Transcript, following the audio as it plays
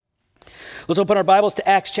Let's open our Bibles to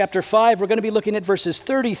Acts chapter 5. We're going to be looking at verses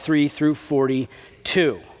 33 through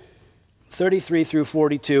 42. 33 through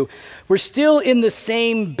 42. We're still in the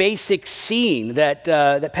same basic scene that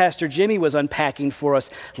Pastor Jimmy was unpacking for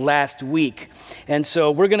us last week. And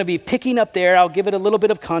so we're going to be picking up there. I'll give it a little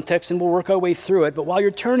bit of context and we'll work our way through it. But while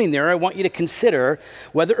you're turning there, I want you to consider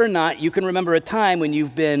whether or not you can remember a time when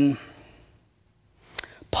you've been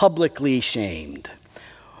publicly shamed,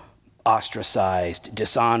 ostracized,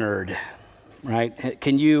 dishonored, right?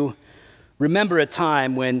 Can you remember a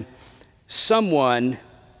time when someone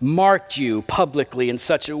marked you publicly in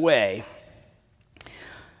such a way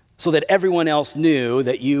so that everyone else knew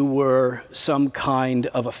that you were some kind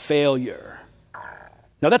of a failure?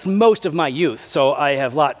 Now, that's most of my youth, so I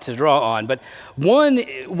have a lot to draw on. But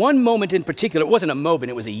one moment in particular, it wasn't a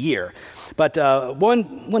moment, it was a year. But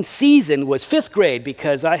one season was fifth grade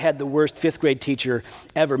because I had the worst fifth grade teacher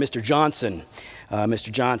ever, Mr. Johnson.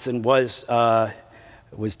 Mr. Johnson was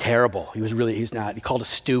terrible. He called us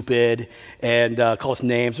stupid and called us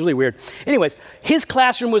names. It was really weird. Anyways, his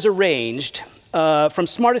classroom was arranged from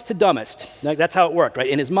smartest to dumbest. That's how it worked, right,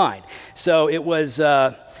 in his mind. So it was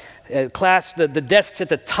class, the desks at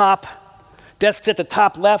the top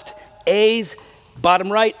left, A's,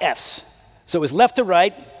 bottom right, F's. So it was left to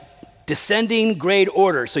right, descending grade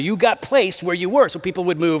order. So you got placed where you were. So people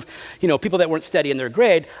would move, people that weren't steady in their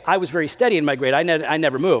grade. I was very steady in my grade. I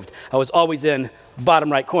never moved. I was always in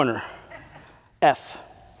bottom right corner, F.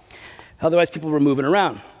 Otherwise, people were moving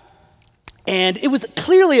around. And it was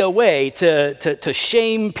clearly a way to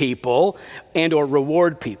shame people and or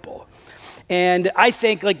reward people. And I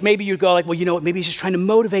think maybe you go well, you know what, maybe he's just trying to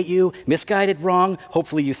motivate you, misguided, wrong.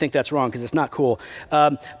 Hopefully you think that's wrong because it's not cool.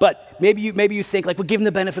 But maybe you think we'll give him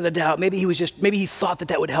the benefit of the doubt. Maybe he thought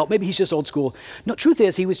that would help. Maybe he's just old school. No, truth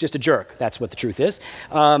is he was just a jerk. That's what the truth is.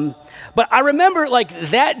 But I remember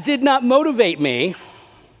that did not motivate me.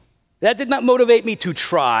 That did not motivate me to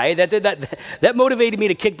try. That motivated me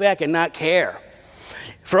to kick back and not care.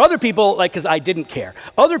 For other people, because I didn't care.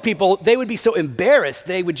 Other people, they would be so embarrassed,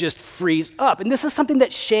 they would just freeze up. And this is something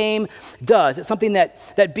that shame does. It's something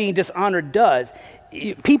that being dishonored does.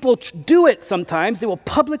 People do it sometimes. They will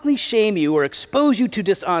publicly shame you or expose you to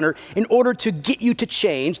dishonor in order to get you to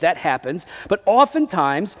change. That happens. But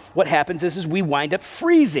oftentimes, what happens is we wind up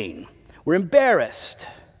freezing. We're embarrassed.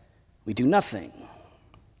 We do nothing.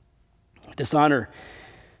 Dishonor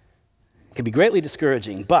can be greatly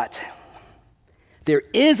discouraging, but there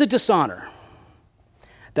is a dishonor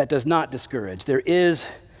that does not discourage. There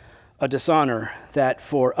is a dishonor that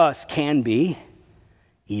for us can be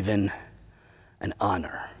even an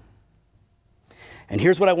honor. And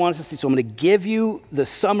here's what I want us to see. So I'm going to give you the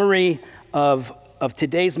summary of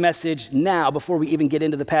today's message now before we even get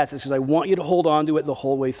into the passage because I want you to hold on to it the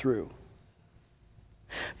whole way through.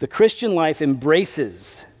 The Christian life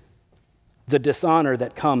embraces the dishonor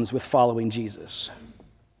that comes with following Jesus.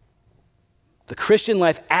 The Christian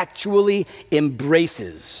life actually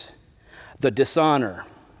embraces the dishonor,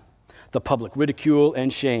 the public ridicule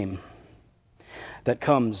and shame that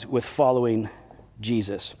comes with following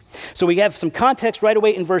Jesus. So we have some context right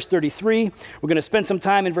away in verse 33. We're going to spend some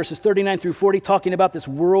time in verses 39 through 40 talking about this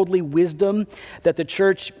worldly wisdom that the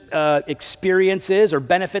church experiences or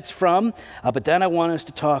benefits from. But then I want us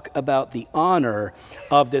to talk about the honor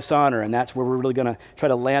of dishonor, and that's where we're really going to try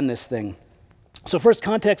to land this thing. So first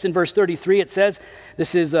context in verse 33, it says,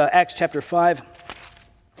 this is Acts chapter 5.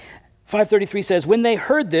 5:33 says, when they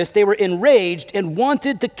heard this, they were enraged and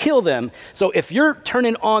wanted to kill them. So if you're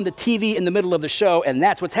turning on the TV in the middle of the show and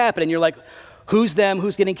that's what's happening, you're like, who's them?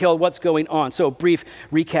 Who's getting killed? What's going on? So brief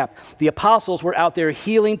recap. The apostles were out there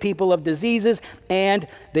healing people of diseases and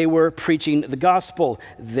they were preaching the gospel.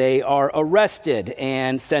 They are arrested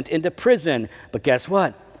and sent into prison. But guess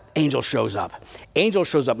what? Angel shows up. Angel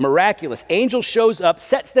shows up, miraculous. Angel shows up,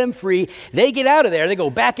 sets them free. They get out of there. They go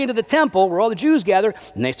back into the temple where all the Jews gather,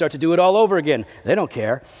 and they start to do it all over again. They don't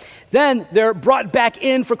care. Then they're brought back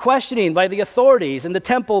in for questioning by the authorities and the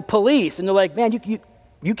temple police, and they're like, man,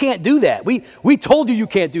 you can't do that. We told you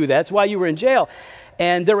can't do that. That's why you were in jail.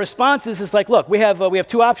 And their response is like, look, we have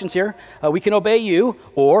two options here. We can obey you,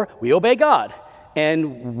 or we obey God.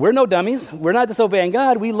 And we're no dummies. We're not disobeying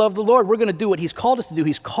God. We love the Lord. We're going to do what he's called us to do.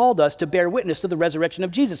 He's called us to bear witness to the resurrection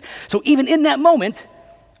of Jesus. So even in that moment,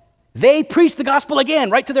 they preached the gospel again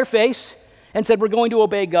right to their face and said, we're going to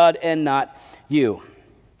obey God and not you.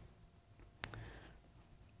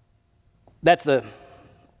 That's the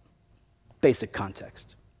basic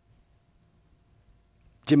context.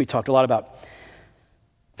 Jimmy talked a lot about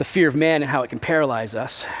the fear of man and how it can paralyze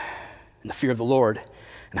us, and the fear of the Lord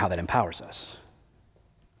and how that empowers us.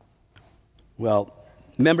 Well,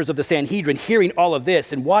 members of the Sanhedrin, hearing all of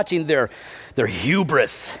this and watching their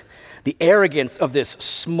hubris, the arrogance of this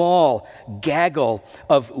small gaggle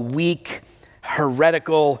of weak,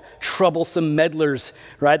 heretical, troublesome meddlers,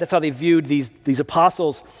 right? That's how they viewed these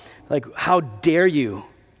apostles. Like, how dare you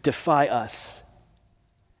defy us?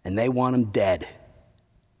 And they want them dead.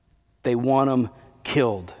 They want them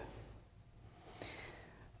killed.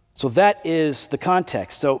 So that is the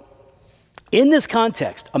context. So in this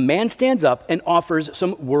context, a man stands up and offers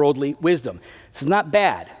some worldly wisdom. This is not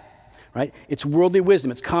bad, right? It's worldly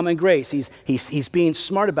wisdom. It's common grace. He's being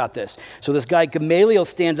smart about this. So this guy Gamaliel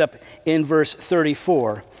stands up in verse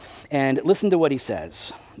 34, and listen to what he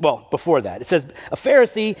says. Well, before that, it says, a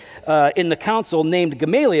Pharisee in the council named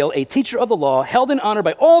Gamaliel, a teacher of the law, held in honor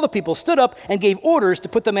by all the people, stood up and gave orders to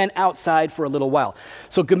put the men outside for a little while.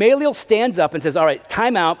 So Gamaliel stands up and says, all right,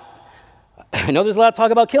 time out. I know there's a lot of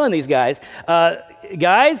talk about killing these guys.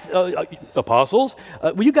 Apostles,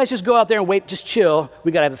 will you guys just go out there and wait, just chill.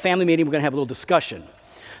 We got to have a family meeting. We're going to have a little discussion.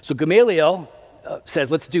 So Gamaliel says,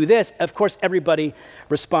 let's do this. Of course, everybody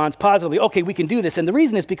responds positively. Okay, we can do this. And the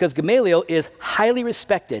reason is because Gamaliel is highly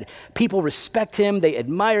respected. People respect him. They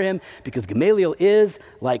admire him because Gamaliel is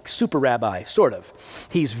like super rabbi, sort of.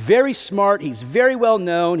 He's very smart. He's very well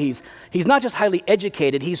known. He's not just highly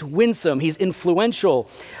educated. He's winsome. He's influential.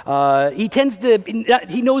 He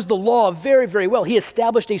knows the law very, very well. He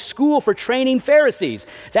established a school for training Pharisees.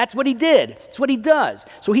 That's what he did. That's what he does.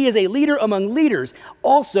 So he is a leader among leaders.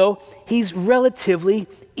 Also, he's relatively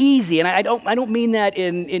easy. And I don't mean that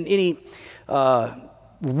in any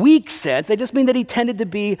weak sense. I just mean that he tended to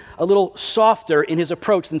be a little softer in his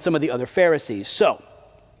approach than some of the other Pharisees. So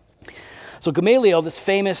Gamaliel, this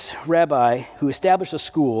famous rabbi who established a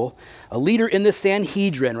school, a leader in the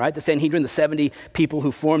Sanhedrin, right? The Sanhedrin, the 70 people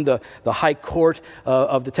who formed the high court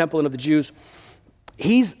of the temple and of the Jews.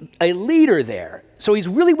 He's a leader there. So he's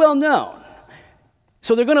really well known.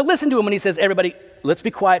 So they're going to listen to him when he says, everybody, let's be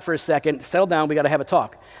quiet for a second, settle down, we got to have a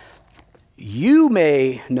talk. You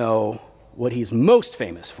may know what he's most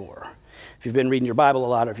famous for, if you've been reading your Bible a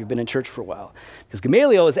lot or if you've been in church for a while. Because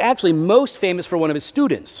Gamaliel is actually most famous for one of his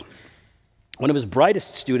students, one of his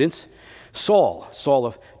brightest students, Saul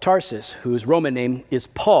of Tarsus, whose Roman name is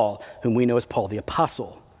Paul, whom we know as Paul the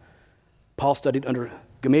Apostle. Paul studied under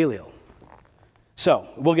Gamaliel. So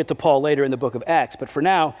we'll get to Paul later in the book of Acts, but for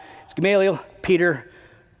now, it's Gamaliel, Peter,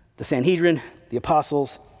 the Sanhedrin, the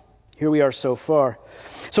apostles. Here we are so far.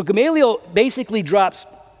 So Gamaliel basically drops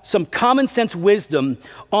some common sense wisdom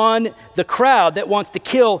on the crowd that wants to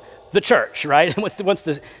kill the church, right? And wants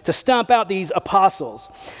to stomp out these apostles.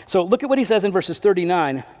 So look at what he says in verses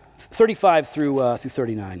 35 through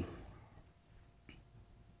 39.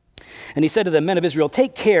 And he said to the men of Israel,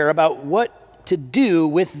 take care about what to do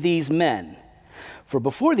with these men. For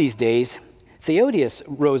before these days, Theudius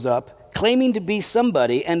rose up, claiming to be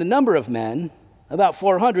somebody, and a number of men, about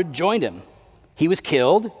 400, joined him. He was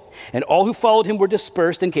killed, and all who followed him were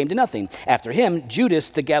dispersed and came to nothing. After him, Judas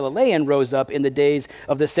the Galilean rose up in the days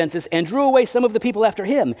of the census and drew away some of the people after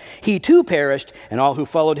him. He too perished, and all who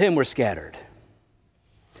followed him were scattered.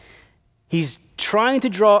 He's trying to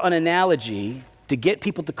draw an analogy to get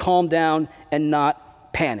people to calm down and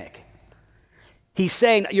not panic. He's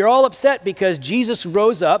saying, you're all upset because Jesus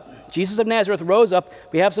rose up, Jesus of Nazareth rose up,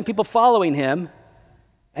 we have some people following him,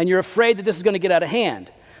 and you're afraid that this is going to get out of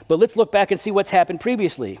hand. But let's look back and see what's happened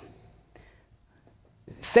previously.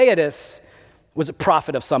 Theudas was a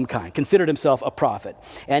prophet of some kind, considered himself a prophet.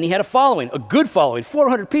 And he had a following, a good following,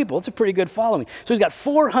 400 people. It's a pretty good following. So he's got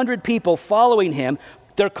 400 people following him.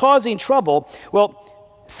 They're causing trouble. Well,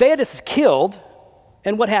 Theudas is killed,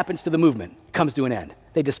 and what happens to the movement? It comes to an end.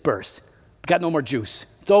 They disperse. Got no more juice.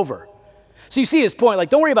 It's over. So you see his point, like,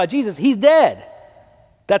 don't worry about Jesus. He's dead.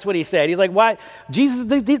 That's what he said. He's like, why? Jesus,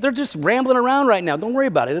 they're just rambling around right now. Don't worry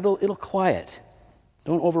about it. It'll quiet.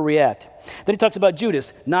 Don't overreact. Then he talks about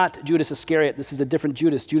Judas, not Judas Iscariot. This is a different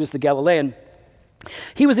Judas, Judas the Galilean.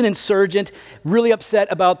 He was an insurgent, really upset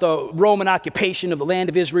about the Roman occupation of the land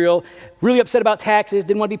of Israel, really upset about taxes,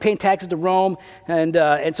 didn't want to be paying taxes to Rome,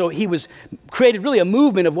 and so he created really a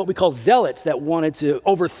movement of what we call zealots that wanted to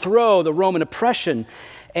overthrow the Roman oppression.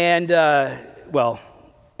 And,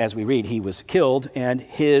 as we read, he was killed, and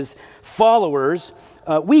his followers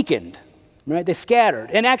weakened, right? They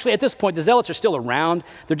scattered. And actually, at this point, the zealots are still around.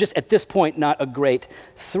 They're just, at this point, not a great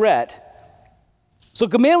threat. So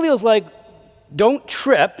Gamaliel's like, don't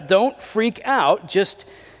trip, don't freak out, just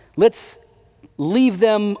let's leave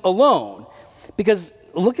them alone. Because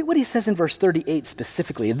look at what he says in verse 38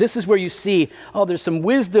 specifically. This is where you see, there's some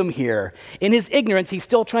wisdom here. In his ignorance, he's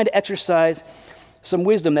still trying to exercise some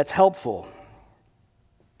wisdom that's helpful.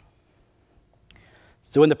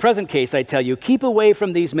 So in the present case, I tell you, keep away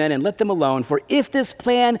from these men and let them alone, for if this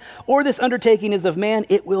plan or this undertaking is of man,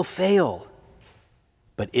 it will fail.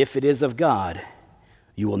 But if it is of God,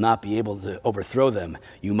 you will not be able to overthrow them.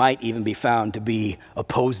 You might even be found to be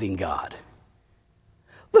opposing God.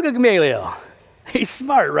 Look at Gamaliel. He's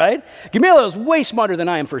smart, right? Gamaliel is way smarter than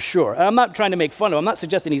I am for sure. I'm not trying to make fun of him. I'm not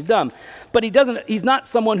suggesting he's dumb. But he's not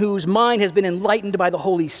someone whose mind has been enlightened by the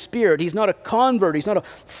Holy Spirit. He's not a convert. He's not a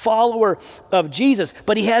follower of Jesus.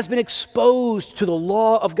 But he has been exposed to the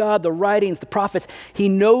law of God, the writings, the prophets. He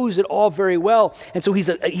knows it all very well. And so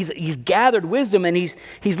he's gathered wisdom, and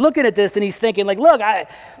he's looking at this and he's thinking like, look,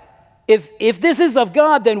 If this is of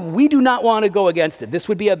God, then we do not want to go against it. This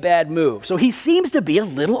would be a bad move. So he seems to be a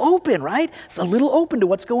little open, right? It's a little open to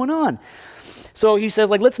what's going on. So he says,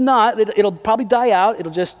 like, let's not. It'll probably die out.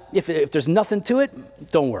 It'll just, if there's nothing to it,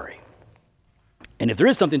 don't worry. And if there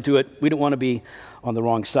is something to it, we don't want to be on the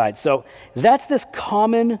wrong side. So that's this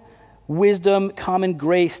common wisdom, common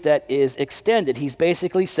grace that is extended. He's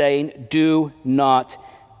basically saying, do not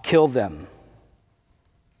kill them.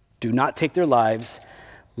 Do not take their lives.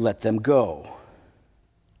 Let them go.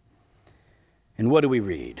 And what do we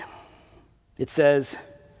read? It says,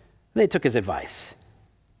 they took his advice.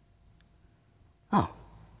 Oh,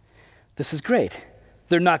 this is great.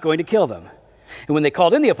 They're not going to kill them. And when they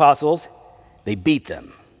called in the apostles, they beat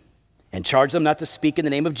them and charged them not to speak in the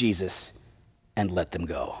name of Jesus and let them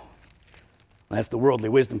go. That's the worldly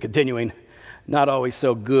wisdom continuing. Not always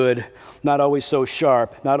so good, not always so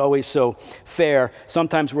sharp, not always so fair.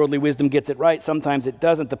 Sometimes worldly wisdom gets it right, sometimes it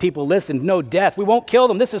doesn't. The people listened, no death, we won't kill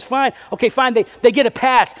them, this is fine. Okay, fine, they get a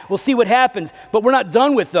pass, we'll see what happens. But we're not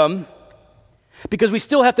done with them because we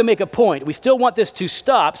still have to make a point. We still want this to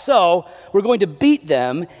stop, so we're going to beat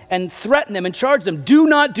them and threaten them and charge them. Do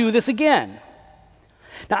not do this again.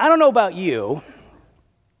 Now, I don't know about you,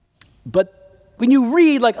 but when you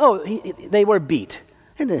read like, oh, they were beat,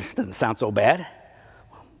 and this doesn't sound so bad.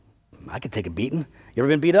 I could take a beating. You ever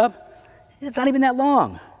been beat up? It's not even that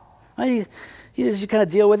long. You kind of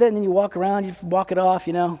deal with it, and then you walk around, you walk it off,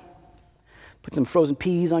 put some frozen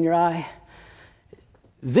peas on your eye.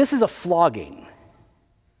 This is a flogging.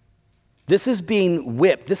 This is being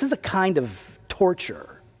whipped. This is a kind of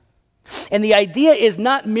torture. And the idea is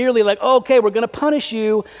not merely like, okay, we're going to punish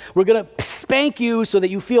you, we're going to spank you so that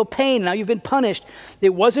you feel pain. Now you've been punished.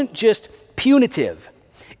 It wasn't just punitive.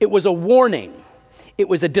 It was a warning. It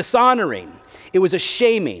was a dishonoring. It was a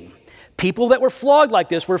shaming. People that were flogged like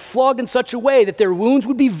this were flogged in such a way that their wounds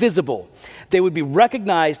would be visible. They would be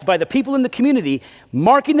recognized by the people in the community,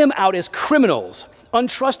 marking them out as criminals,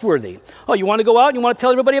 untrustworthy. Oh, you want to go out and you want to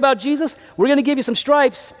tell everybody about Jesus? We're going to give you some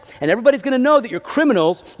stripes, and everybody's going to know that you're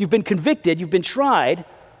criminals, you've been convicted, you've been tried,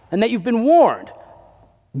 and that you've been warned.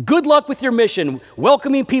 Good luck with your mission,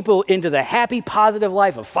 welcoming people into the happy, positive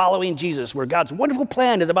life of following Jesus, where God's wonderful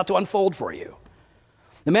plan is about to unfold for you.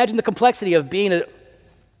 Imagine the complexity of being an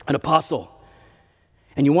apostle,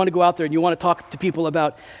 and you want to go out there and you want to talk to people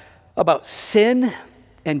about sin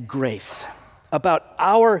and grace, about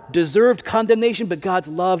our deserved condemnation, but God's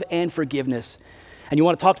love and forgiveness. And you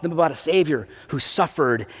want to talk to them about a Savior who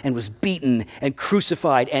suffered and was beaten and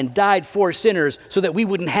crucified and died for sinners so that we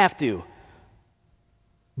wouldn't have to.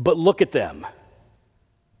 But look at them.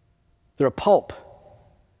 They're a pulp.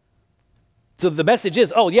 So the message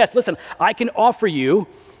is, oh yes, listen, I can offer you,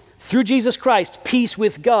 through Jesus Christ, peace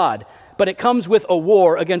with God, but it comes with a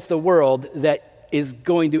war against the world that is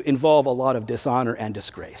going to involve a lot of dishonor and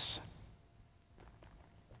disgrace.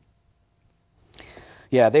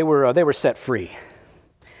 Yeah, they were set free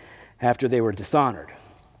after they were dishonored.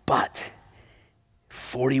 But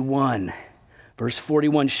verse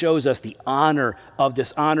 41 shows us the honor of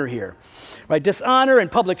dishonor here. Right? Dishonor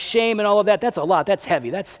and public shame and all of that, that's a lot. That's heavy.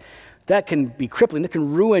 That can be crippling. That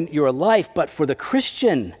can ruin your life. But for the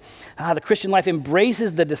Christian life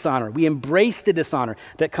embraces the dishonor. We embrace the dishonor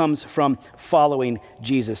that comes from following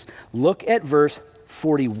Jesus. Look at verse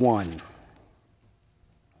 41.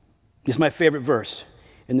 This is my favorite verse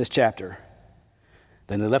in this chapter.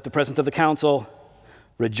 Then they left the presence of the council,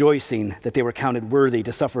 rejoicing that they were counted worthy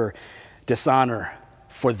to suffer dishonor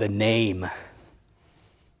for the name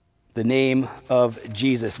of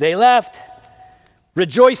Jesus. They left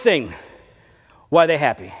rejoicing. Why are they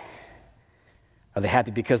happy? Are they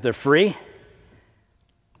happy because they're free?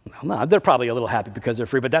 No, they're probably a little happy because they're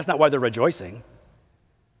free, but that's not why they're rejoicing.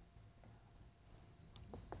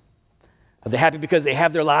 Are they happy because they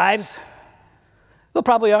have their lives? They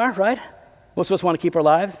probably are, right? Most of us want to keep our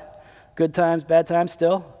lives. Good times, bad times,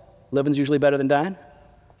 still. Living's usually better than dying.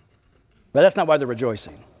 But that's not why they're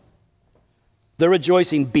rejoicing. They're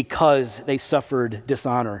rejoicing because they suffered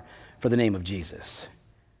dishonor for the name of Jesus.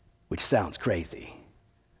 which sounds crazy,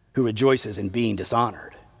 who rejoices in being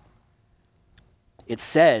dishonored. It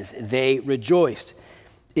says they rejoiced.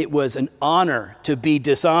 It was an honor to be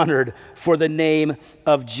dishonored for the name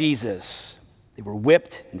of Jesus. They were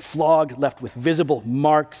whipped and flogged, left with visible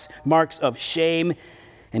marks of shame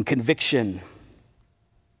and conviction.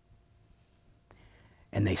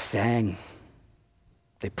 And they sang.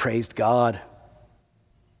 They praised God.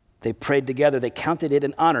 They prayed together. They counted it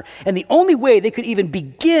an honor. And the only way they could even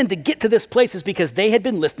begin to get to this place is because they had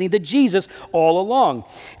been listening to Jesus all along.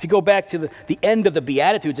 If you go back to the end of the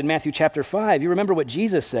Beatitudes in Matthew chapter 5, you remember what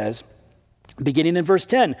Jesus says, beginning in verse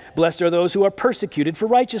 10. Blessed are those who are persecuted for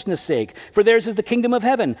righteousness' sake, for theirs is the kingdom of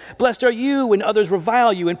heaven. Blessed are you when others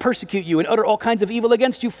revile you and persecute you and utter all kinds of evil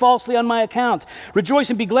against you falsely on my account.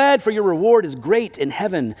 Rejoice and be glad, for your reward is great in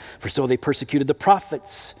heaven, for so they persecuted the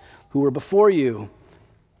prophets who were before you.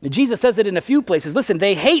 Jesus says it in a few places. Listen,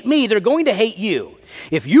 they hate me, they're going to hate you.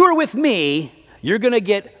 If you are with me, you're going to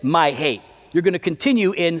get my hate. You're going to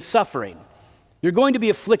continue in suffering. You're going to be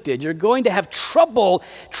afflicted. You're going to have trouble,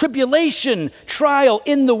 tribulation, trial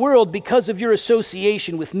in the world because of your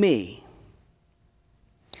association with me.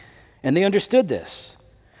 And they understood this.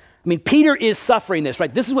 I mean, Peter is suffering this,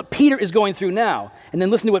 right? This is what Peter is going through now. And then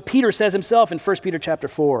listen to what Peter says himself in 1 Peter chapter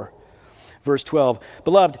 4. Verse 12,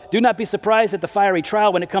 beloved, do not be surprised at the fiery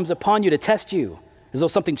trial when it comes upon you to test you, as though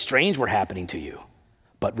something strange were happening to you.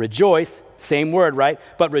 But rejoice, same word, right?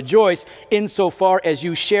 But rejoice insofar as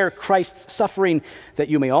you share Christ's suffering, that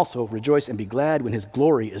you may also rejoice and be glad when his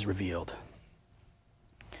glory is revealed.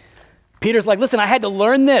 Peter's like, listen, I had to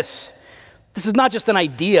learn this. This is not just an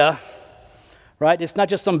idea, right? It's not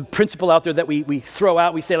just some principle out there that we throw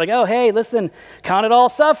out. We say like, oh, hey, listen, count it all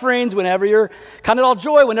sufferings count it all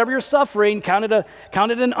joy whenever you're suffering. Count it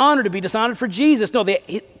an honor to be dishonored for Jesus. No,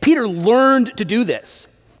 Peter learned to do this.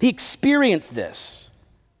 He experienced this.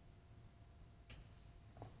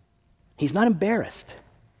 He's not embarrassed.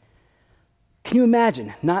 Can you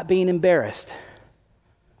imagine not being embarrassed?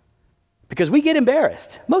 Because we get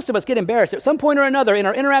embarrassed. Most of us get embarrassed. At some point or another in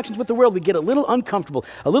our interactions with the world, we get a little uncomfortable,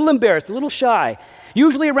 a little embarrassed, a little shy.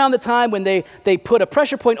 Usually around the time when they put a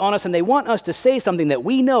pressure point on us and they want us to say something that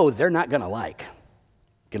we know they're not going to like.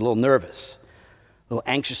 Get a little nervous, a little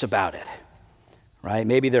anxious about it, right?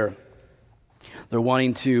 Maybe they're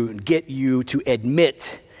wanting to get you to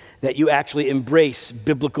admit that you actually embrace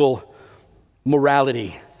biblical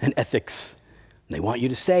morality and ethics. And they want you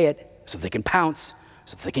to say it so they can pounce,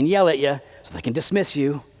 so they can yell at you, so they can dismiss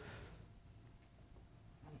you.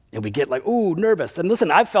 And we get like, ooh, nervous. And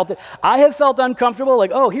listen, I've felt it. I have felt uncomfortable,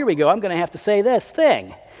 like, oh, here we go. I'm going to have to say this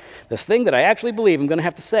thing that I actually believe. I'm going to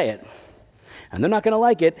have to say it. And they're not going to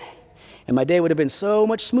like it. And my day would have been so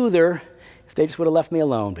much smoother if they just would have left me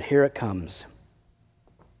alone. But here it comes.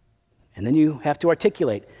 And then you have to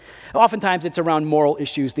articulate. Oftentimes it's around moral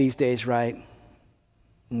issues these days, right?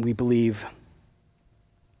 And we believe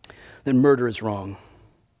that murder is wrong.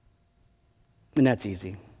 And that's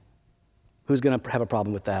easy. Who's going to have a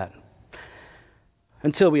problem with that?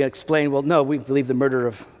 Until we explain, well, no, we believe the murder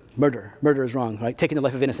is wrong, right? Taking the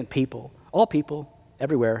life of innocent people, all people,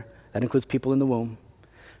 everywhere. That includes people in the womb.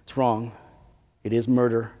 It's wrong. It is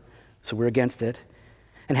murder, so we're against it.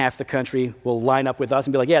 And half the country will line up with us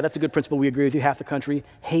and be like, yeah, that's a good principle. We agree with you. Half the country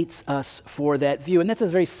hates us for that view. And that's a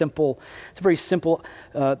very simple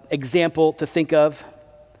example to think of.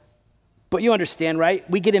 But you understand, right?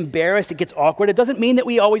 We get embarrassed. It gets awkward. It doesn't mean that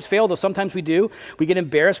we always fail, though sometimes we do. We get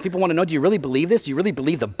embarrassed. People want to know, do you really believe this? Do you really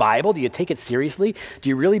believe the Bible? Do you take it seriously? Do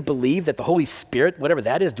you really believe that the Holy Spirit, whatever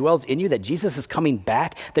that is, dwells in you, that Jesus is coming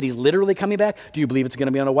back, that he's literally coming back? Do you believe it's going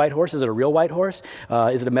to be on a white horse? Is it a real white horse?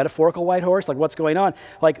 Is it a metaphorical white horse? Like, what's going on?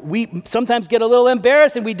 Like, we sometimes get a little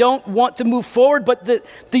embarrassed and we don't want to move forward, but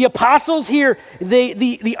the apostles here,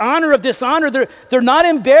 the honor of dishonor, they're not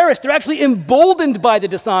embarrassed. They're actually emboldened by the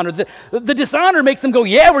dishonor. The dishonor makes them go,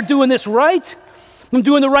 yeah, we're doing this right. I'm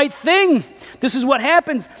doing the right thing. This is what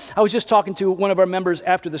happens. I was just talking to one of our members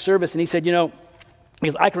after the service, and he said,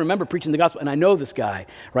 because I can remember preaching the gospel, and I know this guy,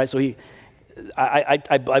 right? So I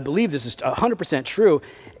believe this is 100% true.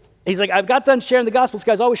 He's like, I've got done sharing the gospel. This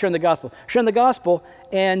guy's always sharing the gospel,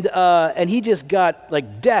 and he just got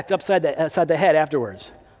like decked upside the head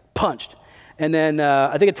afterwards, punched. And then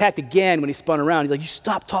I think attacked again when he spun around. He's like, you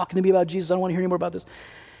stop talking to me about Jesus. I don't want to hear any more about this.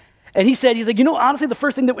 And he's like, honestly, the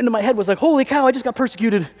first thing that went into my head was like, holy cow, I just got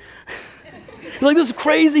persecuted. Like, this is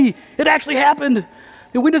crazy. It actually happened.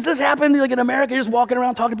 When does this happen? Like in America, you're just walking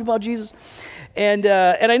around talking to people about Jesus. And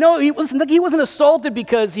I know he wasn't assaulted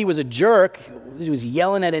because he was a jerk. He was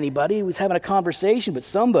yelling at anybody. He was having a conversation, but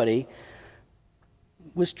somebody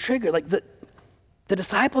was triggered. Like the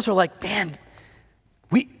disciples are like, man,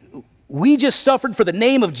 we just suffered for the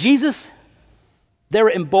name of Jesus, they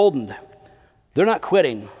were emboldened. They're not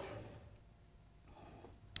quitting.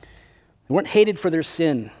 They weren't hated for their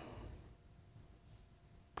sin.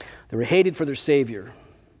 They were hated for their Savior.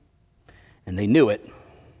 And they knew it.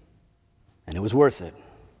 And it was worth it.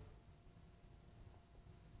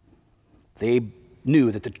 They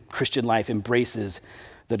knew that the Christian life embraces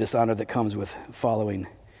the dishonor that comes with following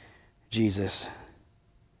Jesus.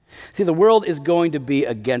 See, the world is going to be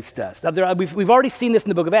against us. Now, we've already seen this in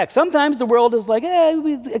the book of Acts. Sometimes the world is like,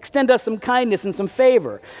 we extend us some kindness and some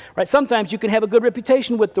favor. Right? Sometimes you can have a good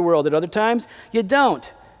reputation with the world. At other times, you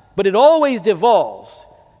don't. But it always devolves.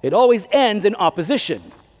 It always ends in opposition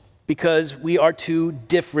because we are two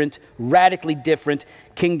different, radically different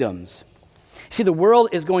kingdoms. See, the world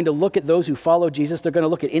is going to look at those who follow Jesus. They're going to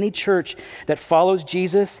look at any church that follows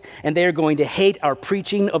Jesus, and they are going to hate our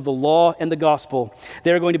preaching of the law and the gospel.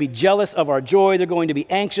 They're going to be jealous of our joy. They're going to be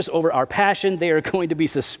anxious over our passion. They are going to be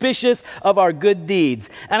suspicious of our good deeds.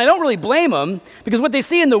 And I don't really blame them, because what they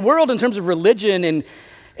see in the world in terms of religion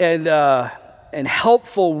and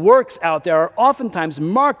helpful works out there are oftentimes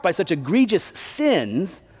marked by such egregious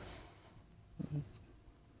sins.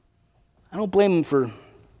 I don't blame them for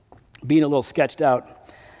being a little sketched out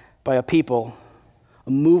by a people, a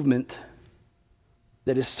movement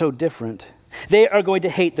that is so different. They are going to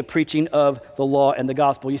hate the preaching of the law and the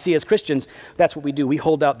gospel. You see, as Christians, that's what we do. We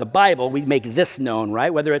hold out the Bible. We make this known,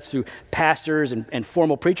 right? Whether it's through pastors and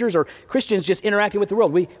formal preachers or Christians just interacting with the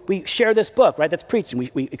world. We share this book, right? That's preaching.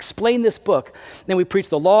 We explain this book. Then we preach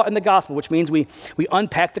the law and the gospel, which means we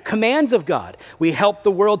unpack the commands of God. We help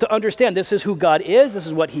the world to understand this is who God is. This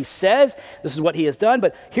is what he says. This is what he has done.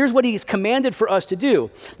 But here's what he's commanded for us to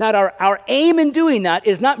do. Now, our aim in doing that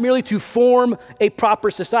is not merely to form a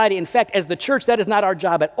proper society. In fact, as the church, that is not our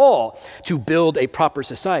job at all, to build a proper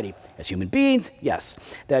society. As human beings, yes,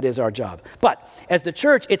 that is our job. But as the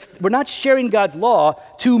church, we're not sharing God's law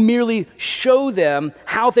to merely show them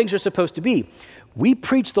how things are supposed to be. We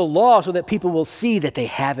preach the law so that people will see that they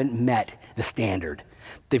haven't met the standard.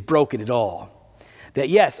 They've broken it all. That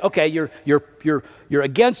yes, okay, you're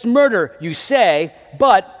against murder, you say,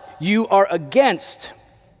 but you are against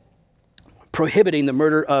prohibiting the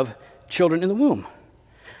murder of children in the womb.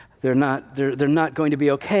 They're not going to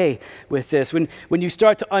be okay with this. When you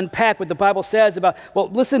start to unpack what the Bible says about, well,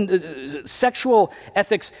 listen, sexual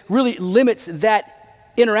ethics really limits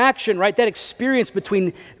that interaction, right? That experience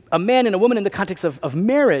between a man and a woman in the context of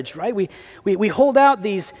marriage, right? We hold out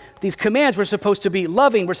these commands. We're supposed to be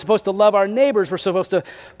loving. We're supposed to love our neighbors. We're supposed to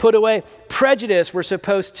put away prejudice. We're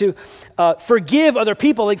supposed to forgive other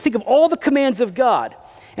people. Like, think of all the commands of God.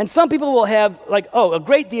 And some people will have a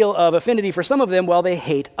great deal of affinity for some of them while they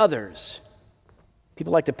hate others.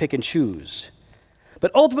 People like to pick and choose.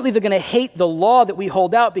 But ultimately, they're going to hate the law that we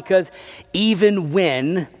hold out because even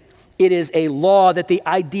when it is a law that they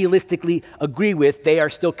idealistically agree with, they are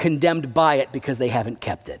still condemned by it because they haven't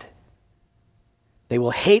kept it. They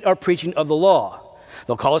will hate our preaching of the law.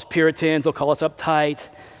 They'll call us Puritans. They'll call us uptight.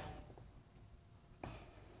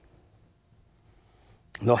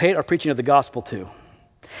 They'll hate our preaching of the gospel too.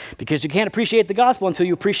 Because you can't appreciate the gospel until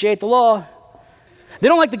you appreciate the law. They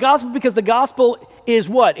don't like the gospel because the gospel is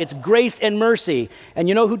what? It's grace and mercy. And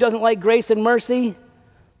you know who doesn't like grace and mercy?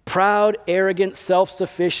 Proud, arrogant,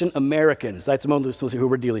 self-sufficient Americans. That's mostly who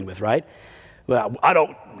we're dealing with, right? Well, I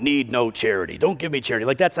don't need no charity. Don't give me charity.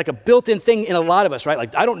 Like, that's like a built-in thing in a lot of us, right?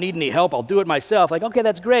 Like, I don't need any help. I'll do it myself. Like, okay,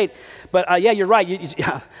 that's great. But yeah, you're right.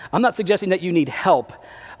 I'm not suggesting that you need help.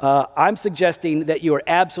 I'm suggesting that you are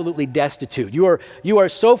absolutely destitute. You are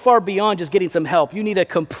so far beyond just getting some help. You need a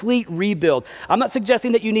complete rebuild. I'm not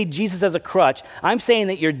suggesting that you need Jesus as a crutch. I'm saying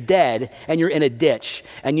that you're dead and you're in a ditch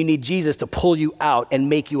and you need Jesus to pull you out and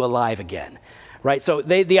make you alive again. Right? So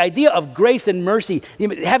the idea of grace and mercy,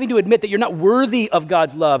 having to admit that you're not worthy of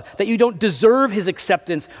God's love, that you don't deserve his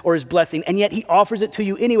acceptance or his blessing, and yet he offers it to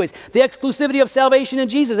you anyways. The exclusivity of salvation in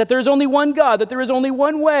Jesus, that there is only one God, that there is only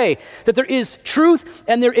one way, that there is truth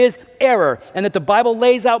and there is error, and that the Bible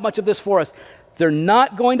lays out much of this for us. They're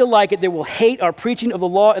not going to like it. They will hate our preaching of the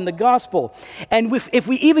law and the gospel. And if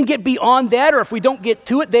we even get beyond that, or if we don't get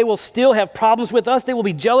to it, they will still have problems with us. They will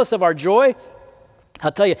be jealous of our joy.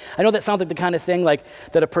 I'll tell you, I know that sounds like the kind of thing like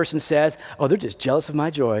that a person says, oh, they're just jealous of my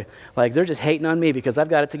joy. Like, they're just hating on me because I've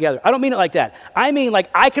got it together. I don't mean it like that. I mean, like,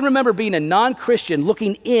 I can remember being a non-Christian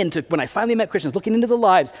looking into, when I finally met Christians, looking into the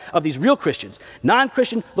lives of these real Christians.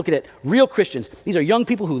 Non-Christian, looking at real Christians. These are young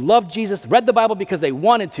people who loved Jesus, read the Bible because they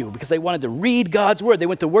wanted to read God's word. They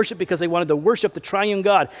went to worship because they wanted to worship the triune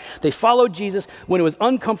God. They followed Jesus when it was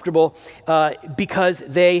uncomfortable because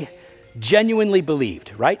they genuinely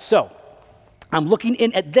believed, right? So, I'm looking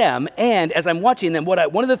in at them, and as I'm watching them, one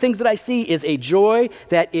of the things that I see is a joy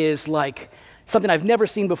that is like something I've never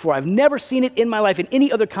seen before. I've never seen it in my life in any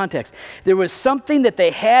other context. There was something that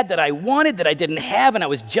they had that I wanted that I didn't have, and I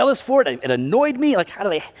was jealous for it. It annoyed me. Like,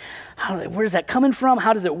 where's that coming from?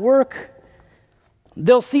 How does it work?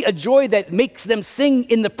 They'll see a joy that makes them sing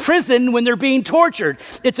in the prison when they're being tortured.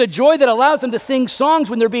 It's a joy that allows them to sing songs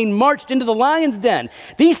when they're being marched into the lion's den.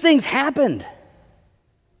 These things happened.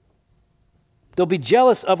 They'll be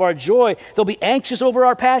jealous of our joy. They'll be anxious over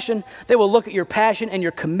our passion. They will look at your passion and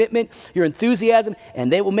your commitment, your enthusiasm, and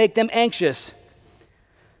they will make them anxious.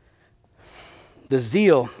 The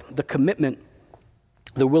zeal, the commitment,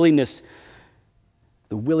 the willingness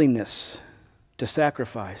to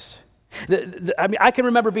sacrifice. I can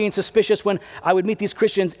remember being suspicious when I would meet these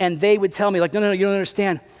Christians and they would tell me, like, no, you don't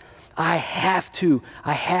understand. I have to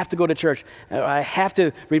go to church. I have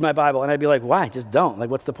to read my Bible. And I'd be like, why? Just don't. Like,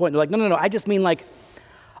 what's the point? They're like, no. I just mean, like,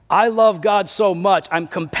 I love God so much, I'm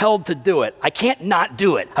compelled to do it. I can't not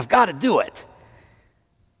do it. I've got to do it.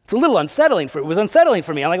 It's a little unsettling. It was unsettling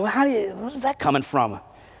for me. I'm like, well, where is that coming from?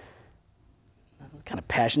 What kind of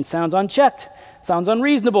passion sounds unchecked, sounds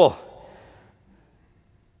unreasonable.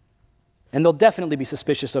 And they'll definitely be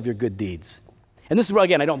suspicious of your good deeds. And this is where,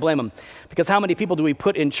 again, I don't blame them, because how many people do we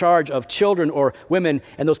put in charge of children or women,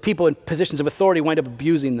 and those people in positions of authority wind up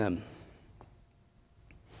abusing them?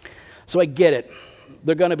 So I get it.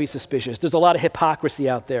 They're going to be suspicious. There's a lot of hypocrisy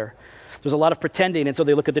out there. There's a lot of pretending, and so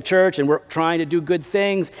they look at the church, and we're trying to do good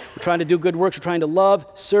things. We're trying to do good works. We're trying to love,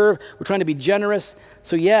 serve. We're trying to be generous.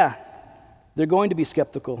 So yeah, they're going to be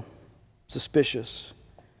skeptical, suspicious.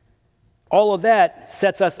 All of that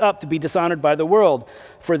sets us up to be dishonored by the world,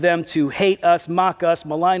 for them to hate us, mock us,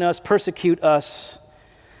 malign us, persecute us,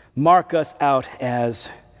 mark us out as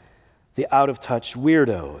the out-of-touch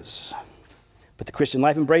weirdos. But the Christian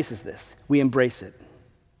life embraces this. We embrace it.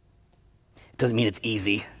 It doesn't mean it's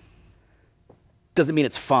easy. It doesn't mean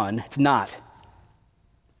it's fun. It's not.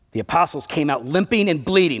 The apostles came out limping and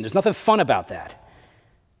bleeding. There's nothing fun about that.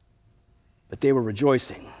 But they were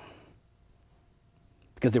rejoicing,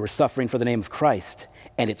 because they were suffering for the name of Christ,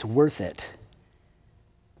 and it's worth it.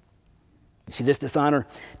 You see, this dishonor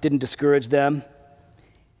didn't discourage them.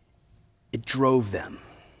 It drove them.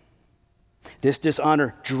 This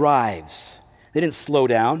dishonor drives. They didn't slow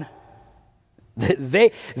down.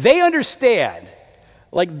 They understand.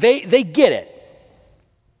 Like, they get it.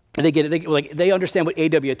 They get it. They understand what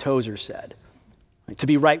A.W. Tozer said. Like, to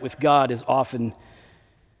be right with God is often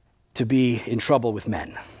to be in trouble with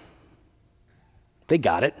men. They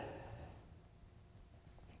got it.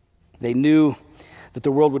 They knew that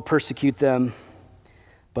the world would persecute them,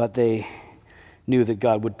 but they knew that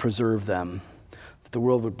God would preserve them, that the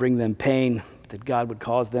world would bring them pain, that God would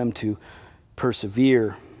cause them to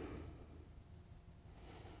persevere.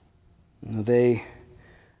 They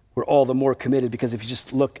were all the more committed because if you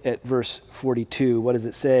just look at verse 42, what does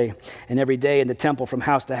it say? And every day in the temple from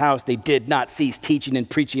house to house, they did not cease teaching and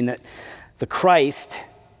preaching that the Christ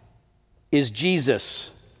is Jesus,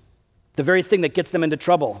 the very thing that gets them into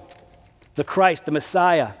trouble. The Christ, the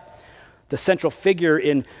Messiah, the central figure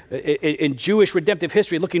in Jewish redemptive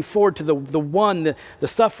history, looking forward to the one, the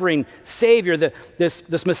suffering Savior,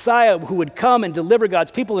 this Messiah who would come and deliver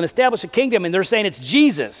God's people and establish a kingdom, and they're saying it's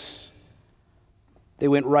Jesus. They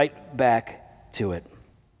went right back to it.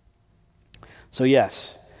 So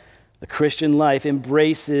yes, the Christian life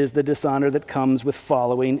embraces the dishonor that comes with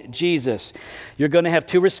following Jesus. You're going to have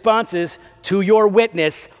two responses to your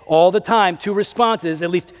witness all the time. Two responses, at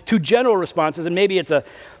least two general responses, and maybe it's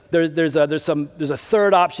there's a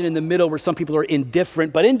third option in the middle where some people are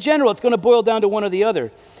indifferent. But in general, it's going to boil down to one or the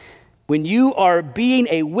other. When you are being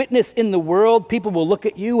a witness in the world, people will look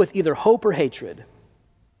at you with either hope or hatred.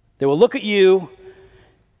 They will look at you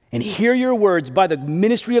and hear your words by the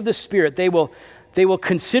ministry of the Spirit. They will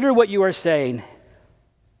consider what you are saying,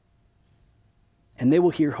 and they will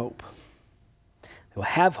hear hope. They will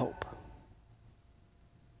have hope.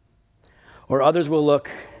 Or others will look,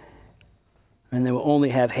 and they will only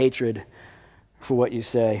have hatred for what you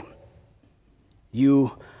say.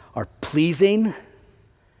 You are pleasing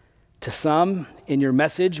to some in your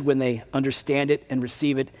message when they understand it and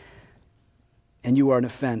receive it, and you are an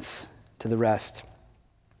offense to the rest.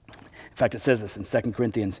 In fact, it says this in 2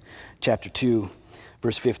 Corinthians chapter 2,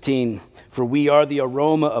 verse 15. For we are the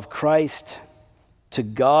aroma of Christ to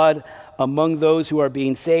God among those who are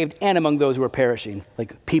being saved and among those who are perishing.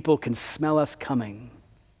 Like, people can smell us coming.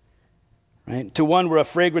 Right? To one, we're a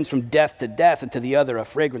fragrance from death to death, and to the other, a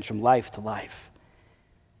fragrance from life to life.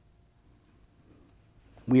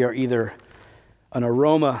 We are either an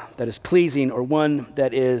aroma that is pleasing or one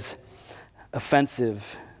that is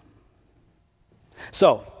offensive.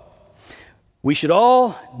 So, we should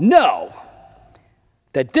all know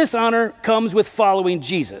that dishonor comes with following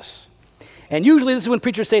Jesus. And usually this is when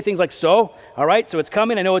preachers say things like, so, all right, so it's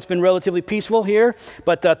coming. I know it's been relatively peaceful here,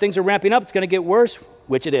 but things are ramping up. It's going to get worse,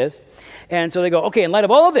 which it is. And so they go, okay, in light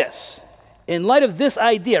of all of this, in light of this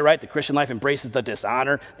idea, right, the Christian life embraces the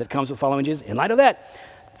dishonor that comes with following Jesus. In light of that,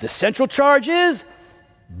 the central charge is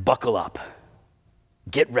buckle up.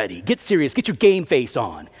 Get ready. Get serious. Get your game face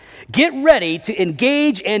on. Get ready to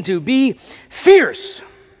engage and to be fierce.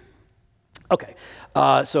 Okay,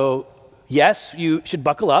 so yes, you should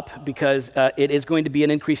buckle up because it is going to be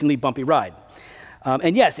an increasingly bumpy ride.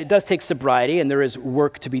 And yes, it does take sobriety and there is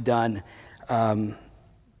work to be done,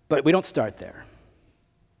 but we don't start there.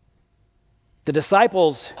 The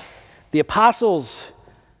disciples, the apostles,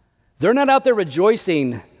 they're not out there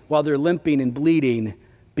rejoicing while they're limping and bleeding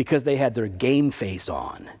because they had their game face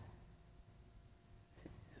on.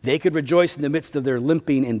 They could rejoice in the midst of their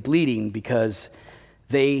limping and bleeding because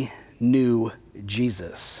they knew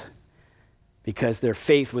Jesus, because their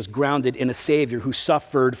faith was grounded in a Savior who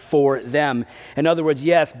suffered for them. In other words,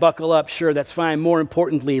 yes, buckle up, sure, that's fine. More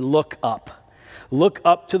importantly, look up. Look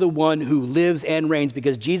up to the one who lives and reigns,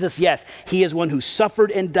 because Jesus, yes, he is one who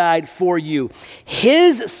suffered and died for you.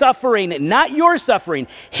 His suffering, not your suffering,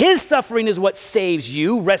 his suffering is what saves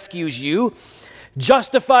you, rescues you,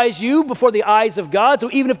 justifies you before the eyes of God. So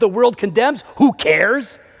even if the world condemns, who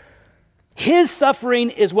cares? His suffering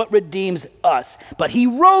is what redeems us. But he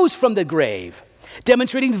rose from the grave,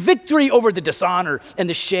 demonstrating victory over the dishonor and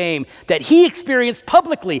the shame that he experienced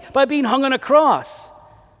publicly by being hung on a cross.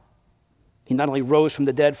 He not only rose from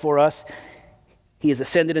the dead for us, he has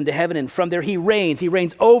ascended into heaven, and from there he reigns. He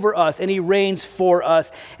reigns over us, and he reigns for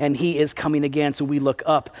us, and he is coming again. So we look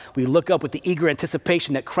up. We look up with the eager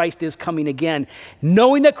anticipation that Christ is coming again,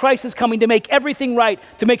 knowing that Christ is coming to make everything right,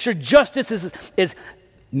 to make sure justice is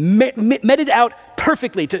meted out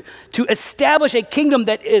perfectly, to establish a kingdom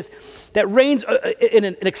that reigns in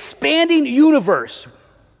an expanding universe.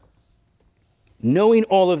 Knowing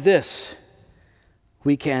all of this,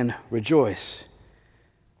 we can rejoice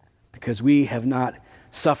because we have not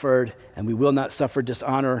suffered and we will not suffer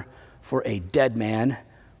dishonor for a dead man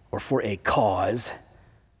or for a cause,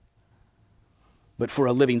 but for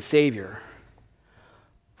a living Savior,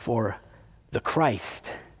 for the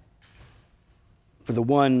Christ, for the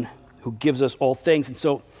one who gives us all things. And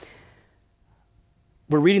so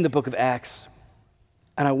we're reading the book of Acts,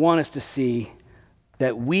 and I want us to see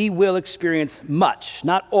that we will experience much,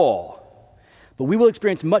 not all, but we will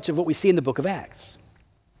experience much of what we see in the book of Acts.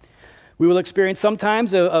 We will experience some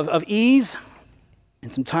times of ease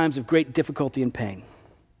and some times of great difficulty and pain.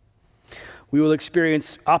 We will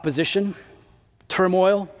experience opposition,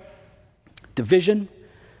 turmoil, division.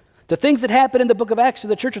 The things that happen in the book of Acts to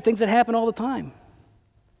the church are things that happen all the time.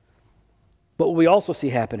 But what we also see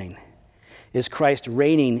happening is Christ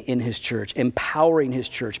reigning in his church, empowering his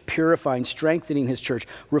church, purifying, strengthening his church,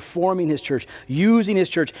 reforming his church, using his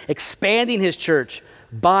church, expanding his church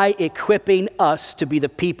by equipping us to be the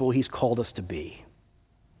people he's called us to be.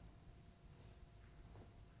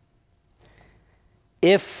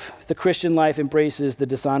 If the Christian life embraces the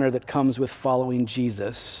dishonor that comes with following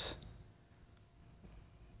Jesus,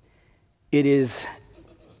 it is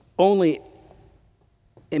only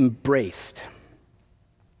embraced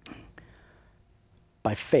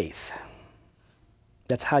by faith.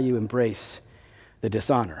 That's how you embrace the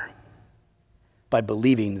dishonor, by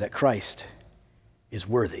believing that Christ is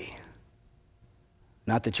worthy,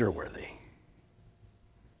 not that you're worthy.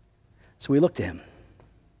 So we look to him.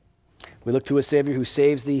 We look to a Savior who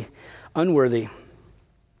saves the unworthy,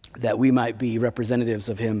 that we might be representatives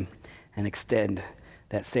of him and extend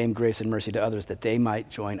that same grace and mercy to others, that they might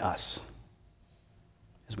join us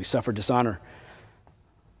as we suffer dishonor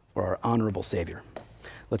for our honorable Savior.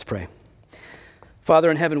 Let's pray. Father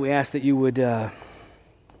in heaven, we ask that you would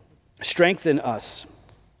strengthen us,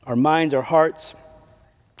 our minds, our hearts,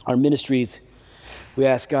 our ministries. We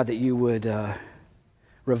ask, God, that you would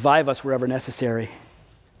revive us wherever necessary,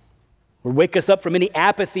 or wake us up from any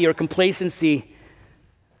apathy or complacency,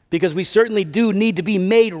 because we certainly do need to be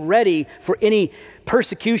made ready for any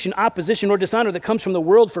persecution, opposition, or dishonor that comes from the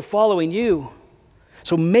world for following you.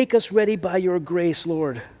 So make us ready by your grace,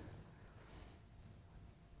 Lord.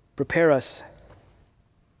 Prepare us.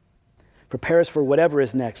 Prepare us for whatever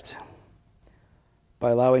is next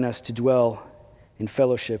by allowing us to dwell in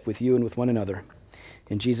fellowship with you and with one another.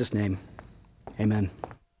 In Jesus' name, amen.